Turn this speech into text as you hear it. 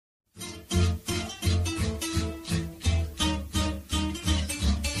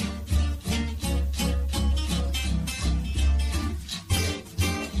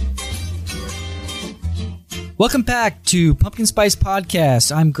Welcome back to Pumpkin Spice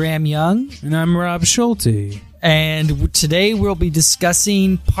Podcast. I'm Graham Young. And I'm Rob Schulte. And today we'll be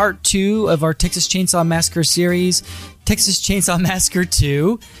discussing part 2 of our Texas Chainsaw Massacre series, Texas Chainsaw Massacre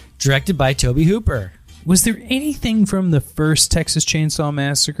 2, directed by Tobe Hooper. Was there anything from the first Texas Chainsaw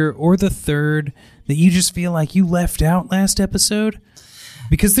Massacre or the third that you just feel like you left out last episode?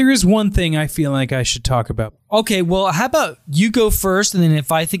 Because there is one thing I feel like I should talk about. Okay, well, how about you go first, and then if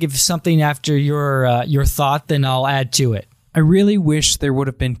I think of something after your thought, then I'll add to it. I really wish there would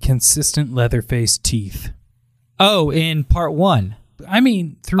have been consistent Leatherface teeth. Oh, in part 1? I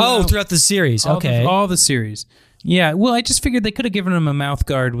mean, throughout the series. Okay. All the series. Yeah, well, I just figured they could have given him a mouth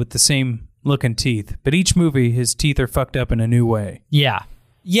guard with the same looking teeth. But each movie, his teeth are fucked up in a new way. Yeah.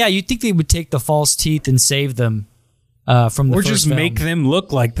 Yeah, you'd think they would take the false teeth and save them. From the or first just film. make them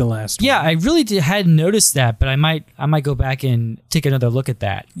look like the last one. Yeah, I really hadn't noticed that, but I might go back and take another look at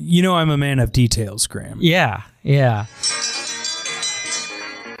that. You know I'm a man of details, Graham. Yeah. Okay,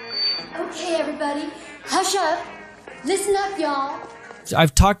 everybody, hush up. Listen up, y'all.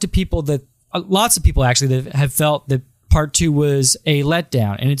 I've talked to people lots of people actually, that have felt that part 2 was a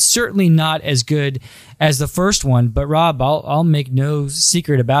letdown, and it's certainly not as good as the first one. But Rob, I'll make no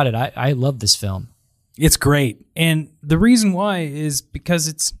secret about it. I love this film. It's great. And the reason why is because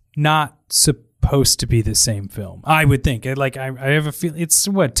it's not supposed to be the same film, I would think. I have a feeling it's,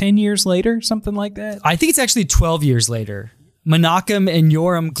 10 years later? Something like that? I think it's actually 12 years later. Menachem and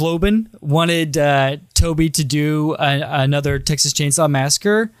Yoram Globin wanted Tobe to do another Texas Chainsaw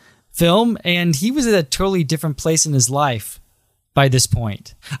Massacre film, and he was at a totally different place in his life by this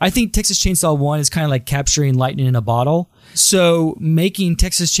point. I think Texas Chainsaw 1 is kind of like capturing lightning in a bottle. So making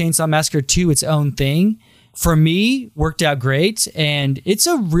Texas Chainsaw Massacre 2 its own thing, for me, worked out great. And it's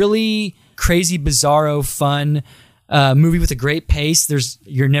a really crazy, bizarro, fun movie with a great pace.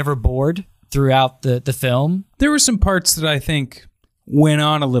 You're never bored throughout the film. There were some parts that I think went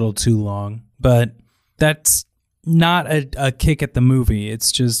on a little too long, but that's not a kick at the movie.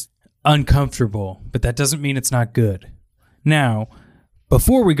 It's just uncomfortable, but that doesn't mean it's not good. Now,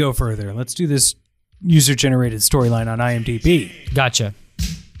 before we go further, let's do this user-generated storyline on IMDb. Gotcha.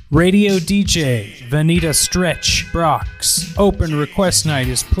 Radio DJ Vanita Stretch Brock's open request night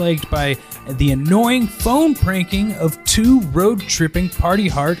is plagued by the annoying phone pranking of 2 road-tripping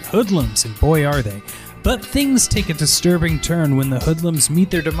party-hard hoodlums, and boy are they. But things take a disturbing turn when the hoodlums meet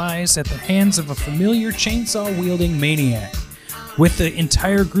their demise at the hands of a familiar chainsaw-wielding maniac. With the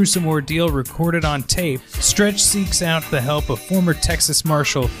entire gruesome ordeal recorded on tape, Stretch seeks out the help of former Texas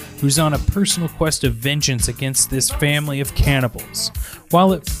Marshal who's on a personal quest of vengeance against this family of cannibals.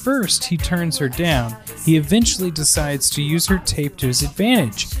 While at first he turns her down, he eventually decides to use her tape to his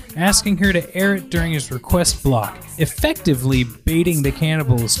advantage, asking her to air it during his request block, effectively baiting the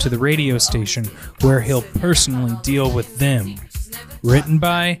cannibals to the radio station where he'll personally deal with them. Written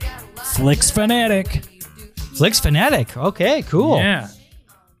by Flix Fanatic. Flix Fanatic. Okay, cool.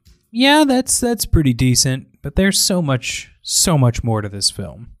 Yeah, that's pretty decent, but there's so much more to this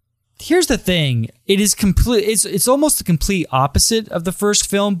film. Here's the thing. It is it's almost the complete opposite of the first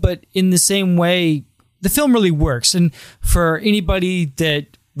film, but in the same way, the film really works. And for anybody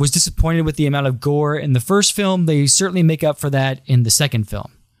that was disappointed with the amount of gore in the first film, they certainly make up for that in the second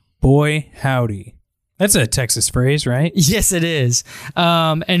film. Boy, howdy. That's a Texas phrase, right? Yes, it is.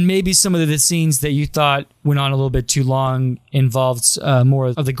 And maybe some of the scenes that you thought went on a little bit too long involved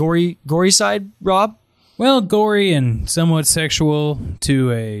more of the gory side, Rob? Well, gory and somewhat sexual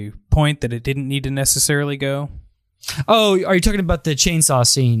to a point that it didn't need to necessarily go. Oh, are you talking about the chainsaw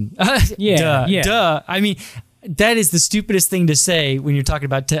scene? Yeah. Duh. I mean, that is the stupidest thing to say when you're talking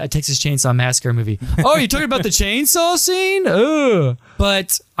about a Texas Chainsaw Massacre movie. Oh, you're talking about the chainsaw scene? Ugh.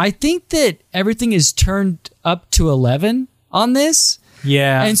 But I think that everything is turned up to 11 on this.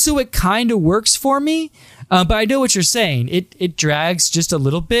 Yeah. And so it kind of works for me. But I know what you're saying. It drags just a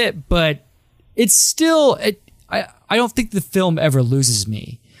little bit, but it's still... I don't think the film ever loses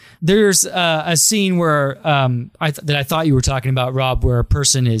me. There's a scene where I thought you were talking about, Rob, where a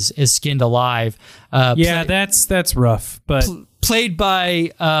person is skinned alive. That's rough. But played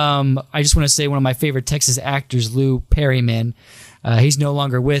by I just want to say one of my favorite Texas actors, Lou Perryman. He's no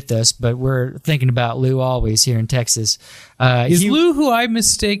longer with us, but we're thinking about Lou always here in Texas. Is Lou who I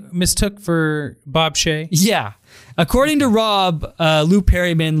mistook for Bob Shea? Yeah, according to Rob, Lou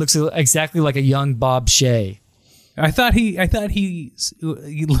Perryman looks exactly like a young Bob Shea. I thought he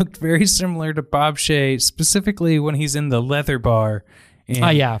looked very similar to Bob Shea, specifically when he's in the leather bar in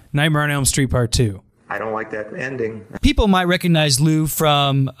Nightmare on Elm Street Part 2. I don't like that ending. People might recognize Lou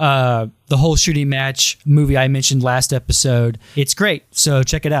from the whole shooting match movie I mentioned last episode. It's great, so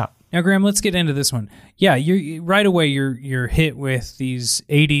check it out. Now, Graham, let's get into this one. Yeah, right away you're hit with these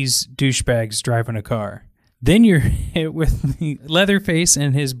 80s douchebags driving a car. Then you're hit with the Leatherface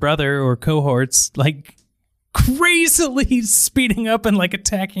and his brother or cohorts like crazily speeding up and like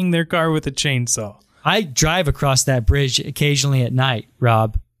attacking their car with a chainsaw. I drive across that bridge occasionally at night,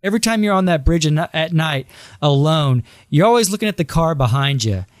 Rob. Every time you're on that bridge at night alone, you're always looking at the car behind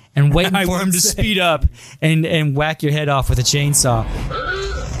you and waiting for him to speed up and whack your head off with a chainsaw.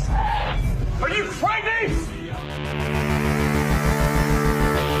 Are you crazy?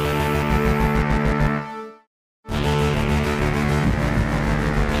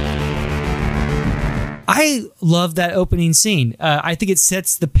 I love that opening scene. I think it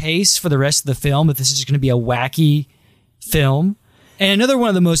sets the pace for the rest of the film, that this is going to be a wacky film. And another one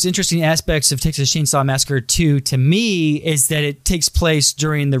of the most interesting aspects of Texas Chainsaw Massacre 2 to me is that it takes place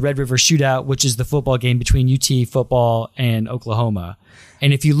during the Red River Shootout, which is the football game between UT football and Oklahoma.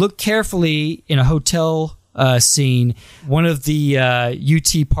 And if you look carefully in a hotel scene, one of the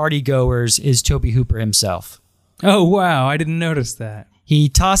UT party goers is Tobe Hooper himself. Oh, wow. I didn't notice that. He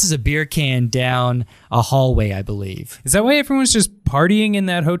tosses a beer can down a hallway, I believe. Is that why everyone's just partying in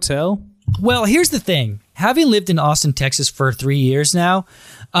that hotel? Well, here's the thing. Having lived in Austin, Texas for 3 years now,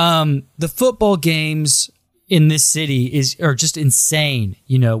 the football games in this city are just insane,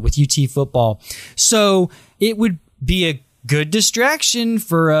 with UT football. So it would be a good distraction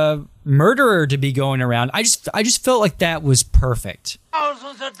for a murderer to be going around. I just felt like that was perfect.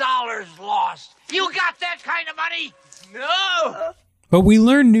 Thousands of dollars lost. You got that kind of money? No! But we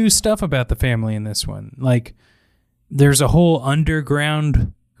learn new stuff about the family in this one. Like, there's a whole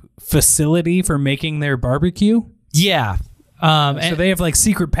underground facility for making their barbecue. Yeah. So they have like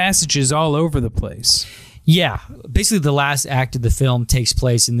secret passages all over the place. Yeah. Basically, the last act of the film takes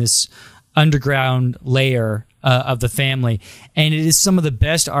place in this underground layer of the family. And it is some of the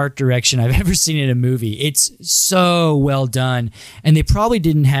best art direction I've ever seen in a movie. It's so well done. And they probably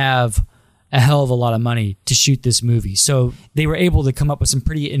didn't have a hell of a lot of money to shoot this movie. So they were able to come up with some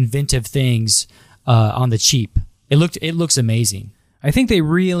pretty inventive things on the cheap. It looks amazing. I think they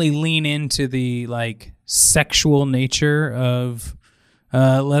really lean into the like sexual nature of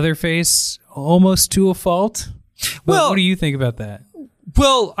Leatherface almost to a fault. Well, what do you think about that?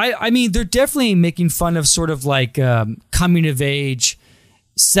 Well, I mean, they're definitely making fun of sort of like coming of age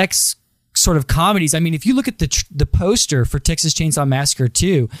sex sort of comedies. I mean, if you look at the poster for Texas Chainsaw Massacre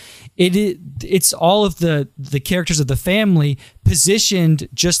 2, it's all of the characters of the family positioned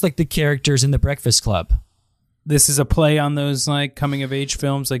just like the characters in The Breakfast Club. This is a play on those like coming of age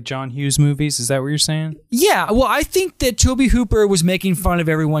films like John Hughes movies. Is that what you're saying? Yeah. Well, I think that Tobe Hooper was making fun of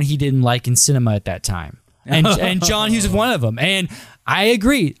everyone he didn't like in cinema at that time. And John Hughes is one of them. And I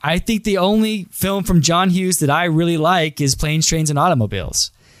agree. I think the only film from John Hughes that I really like is Planes, Trains, and Automobiles.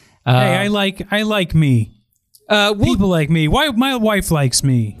 Hey, I like me. People like me. Why my wife likes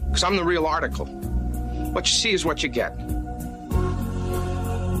me? Because I'm the real article. What you see is what you get.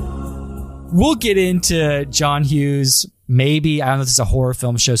 We'll get into John Hughes. Maybe, I don't know if this is a horror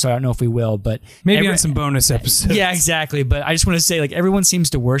film show, so I don't know if we will, but maybe on some bonus episodes. Yeah, exactly. But I just want to say, like, everyone seems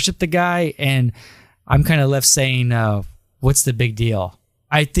to worship the guy, and I'm kind of left saying, what's the big deal?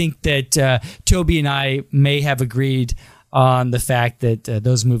 I think that Toby and I may have agreed on the fact that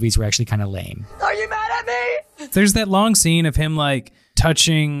those movies were actually kind of lame. Are you mad at me? There's that long scene of him like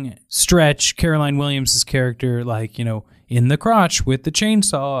touching Stretch, Caroline Williams' character, like, in the crotch with the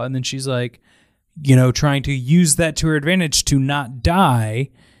chainsaw. And then she's like, trying to use that to her advantage to not die.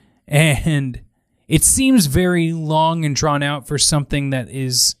 And it seems very long and drawn out for something that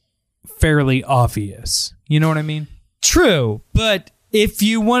is fairly obvious. You know what I mean? True. But if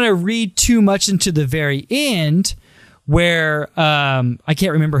you want to read too much into the very end, where I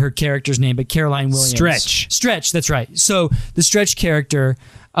can't remember her character's name, but Caroline Williams. Stretch, that's right. So the Stretch character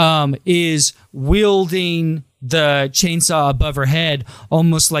is wielding the chainsaw above her head,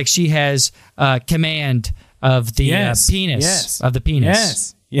 almost like she has command of the penis. Of the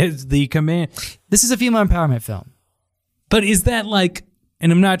penis. Yes, the command. This is a female empowerment film. But is that like,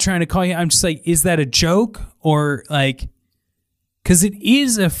 and I'm not trying to call you, I'm just like, is that a joke? Or like, because it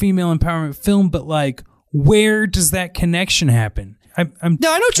is a female empowerment film, but like, where does that connection happen? No, I know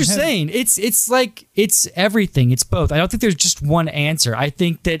what you're saying. It's like, it's everything. It's both. I don't think there's just one answer. I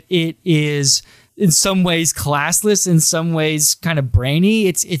think that it is in some ways classless, in some ways kind of brainy.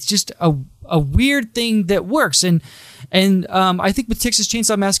 It's just a weird thing that works. And I think with Texas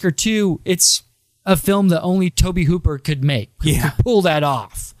Chainsaw Massacre 2, it's a film that only Tobe Hooper could make. Could pull that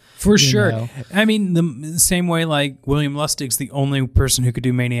off. For sure. Know? I mean, the same way like William Lustig's the only person who could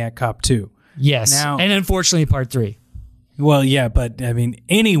do Maniac Cop 2. Yes. And unfortunately, part 3. Well, yeah, but I mean,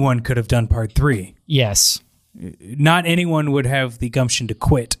 anyone could have done part 3. Yes. Not anyone would have the gumption to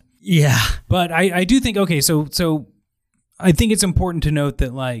quit. Yeah. But I do think, okay, so I think it's important to note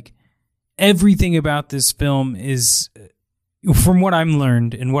that, like, everything about this film is, from what I'm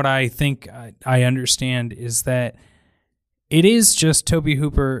learned and what I think I understand, is that it is just Tobe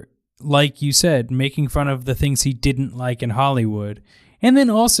Hooper, like you said, making fun of the things he didn't like in Hollywood. And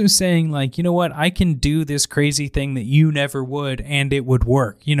then also saying, like, you know what, I can do this crazy thing that you never would, and it would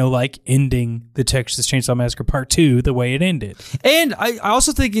work. You know, like ending the Texas Chainsaw Massacre Part 2 the way it ended. And I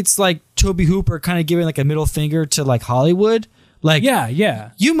also think it's like Tobe Hooper kind of giving like a middle finger to like Hollywood. Like, yeah.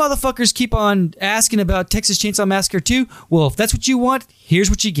 You motherfuckers keep on asking about Texas Chainsaw Massacre 2. Well, if that's what you want,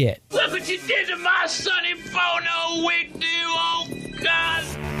 here's what you get. Look what you did to my Sonny Bono wig do. Oh, God.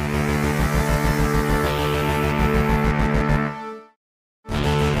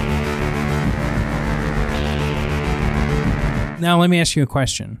 Now, let me ask you a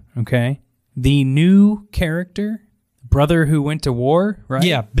question, okay? The new character, brother who went to war, right?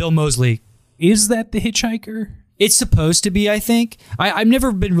 Yeah, Bill Moseley. Is that the hitchhiker? It's supposed to be, I think. I've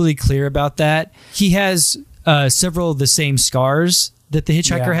never been really clear about that. He has several of the same scars that the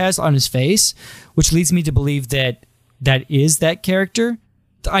hitchhiker has on his face, which leads me to believe that that is that character.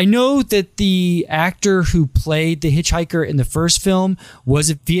 I know that the actor who played the hitchhiker in the first film was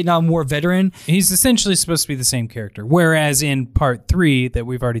a Vietnam War veteran. He's essentially supposed to be the same character, whereas in Part 3 that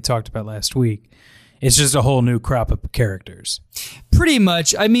we've already talked about last week, it's just a whole new crop of characters. Pretty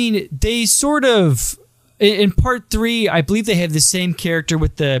much. I mean, they sort of... In Part 3, I believe they have the same character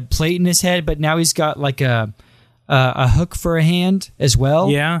with the plate in his head, but now he's got like a hook for a hand as well.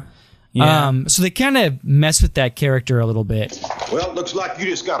 Yeah. So they kind of mess with that character a little bit. Well, it looks like you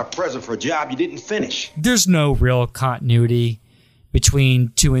just got a present for a job you didn't finish. There's no real continuity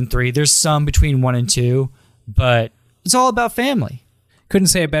between 2 and 3. There's some between 1 and 2, but it's all about family. Couldn't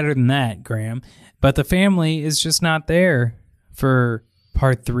say it better than that, Graham. But the family is just not there for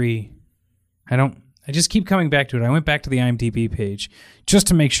Part 3. I just keep coming back to it. I went back to the IMDb page just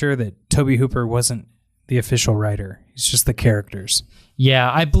to make sure that Tobe Hooper wasn't the official writer. He's just the characters.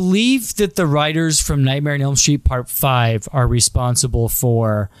 Yeah, I believe that the writers from Nightmare on Elm Street Part 5 are responsible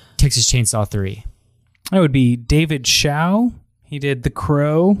for Texas Chainsaw 3. That would be David Shaw. He did The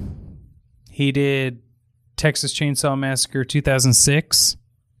Crow. He did Texas Chainsaw Massacre 2006.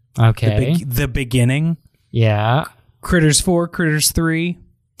 Okay. The Beginning. Yeah. Critters 4, Critters 3.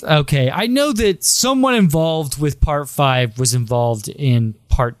 Okay, I know that someone involved with Part 5 was involved in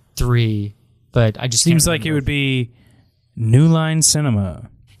Part 3, but I just seems like it would be New Line Cinema.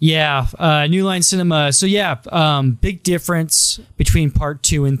 Yeah, New Line Cinema. So yeah, big difference between Part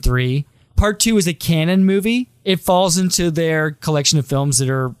 2 and 3. Part 2 is a canon movie. It falls into their collection of films that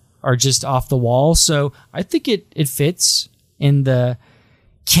are just off the wall. So I think it fits in the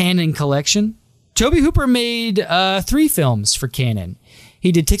canon collection. Tobe Hooper made 3 films for canon.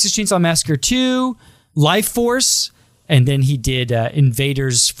 He did Texas Chainsaw Massacre 2, Life Force, and then he did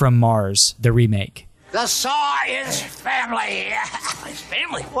Invaders from Mars, the remake. The Saw is family. It's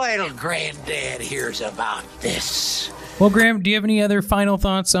family. Wait till Granddad hears about this. Well, Graham, do you have any other final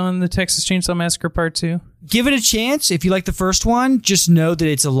thoughts on the Texas Chainsaw Massacre Part 2? Give it a chance. If you like the first one, just know that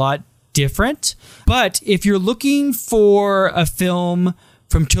it's a lot different. But if you're looking for a film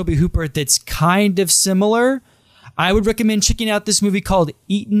from Tobe Hooper that's kind of similar, I would recommend checking out this movie called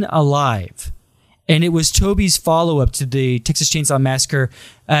Eaten Alive. And it was Tobe's follow-up to the Texas Chainsaw Massacre.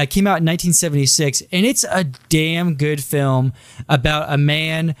 It came out in 1976, and it's a damn good film about a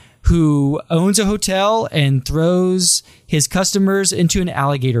man who owns a hotel and throws his customers into an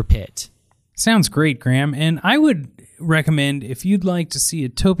alligator pit. Sounds great, Graham. And I would recommend, if you'd like to see a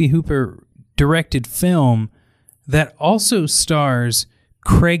Tobe Hooper directed film that also stars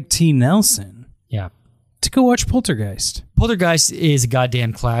Craig T. Nelson, to go watch Poltergeist. Poltergeist is a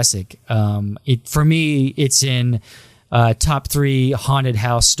goddamn classic. For me, it's in top 3 haunted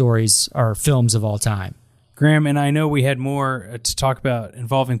house stories or films of all time. Graham, and I know we had more to talk about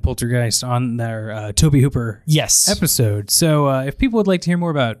involving Poltergeist on their Tobe Hooper episode. So if people would like to hear more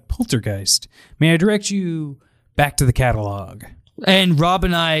about Poltergeist, may I direct you back to the catalog? And Rob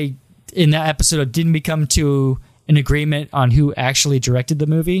and I, in that episode, didn't come to an agreement on who actually directed the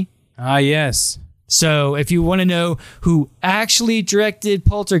movie. Ah, yes. So if you want to know who actually directed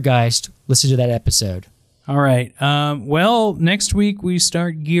Poltergeist, listen to that episode. All right. Well, next week we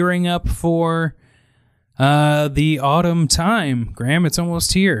start gearing up for the autumn time. Graham, it's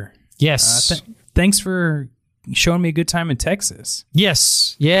almost here. Yes. Thanks for showing me a good time in Texas.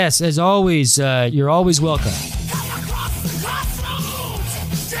 Yes. As always, you're always welcome.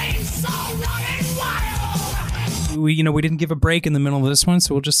 we didn't give a break in the middle of this one,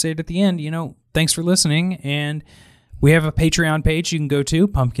 so we'll just say it at the end. Thanks for listening, and we have a Patreon page you can go to,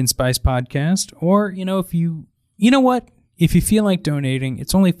 Pumpkin Spice Podcast, or if you feel like donating,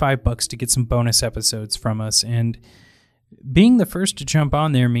 it's only $5 to get some bonus episodes from us, and being the first to jump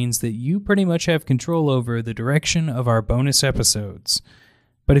on there means that you pretty much have control over the direction of our bonus episodes.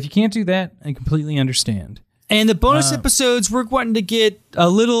 But if you can't do that, I completely understand. And the bonus episodes, we're wanting to get a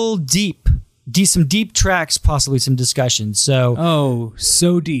little deep, some deep tracks, possibly some discussion. So,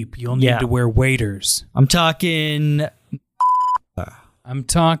 so deep, you'll need to wear waders. I'm talking. But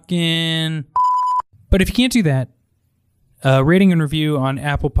if you can't do that, rating and review on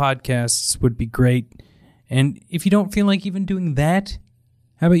Apple Podcasts would be great. And if you don't feel like even doing that,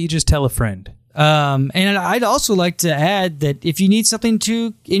 how about you just tell a friend? And I'd also like to add that if you need something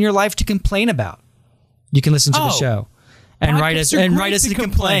in your life to complain about, you can listen to the show and write us to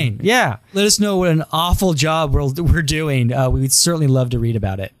complain. Yeah, let us know what an awful job we're doing. We would certainly love to read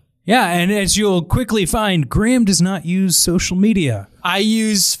about it. Yeah, and as you'll quickly find, Graham does not use social media. I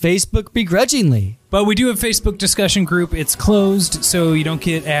use Facebook begrudgingly. But we do have a Facebook discussion group. It's closed, so you don't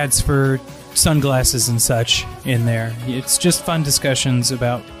get ads for sunglasses and such in there. It's just fun discussions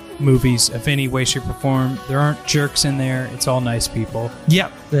about movies of any way, shape, or form. There aren't jerks in there. It's all nice people.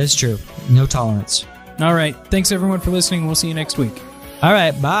 Yep, that's true. No tolerance. All right. Thanks, everyone, for listening. We'll see you next week. All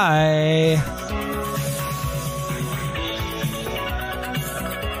right. Bye.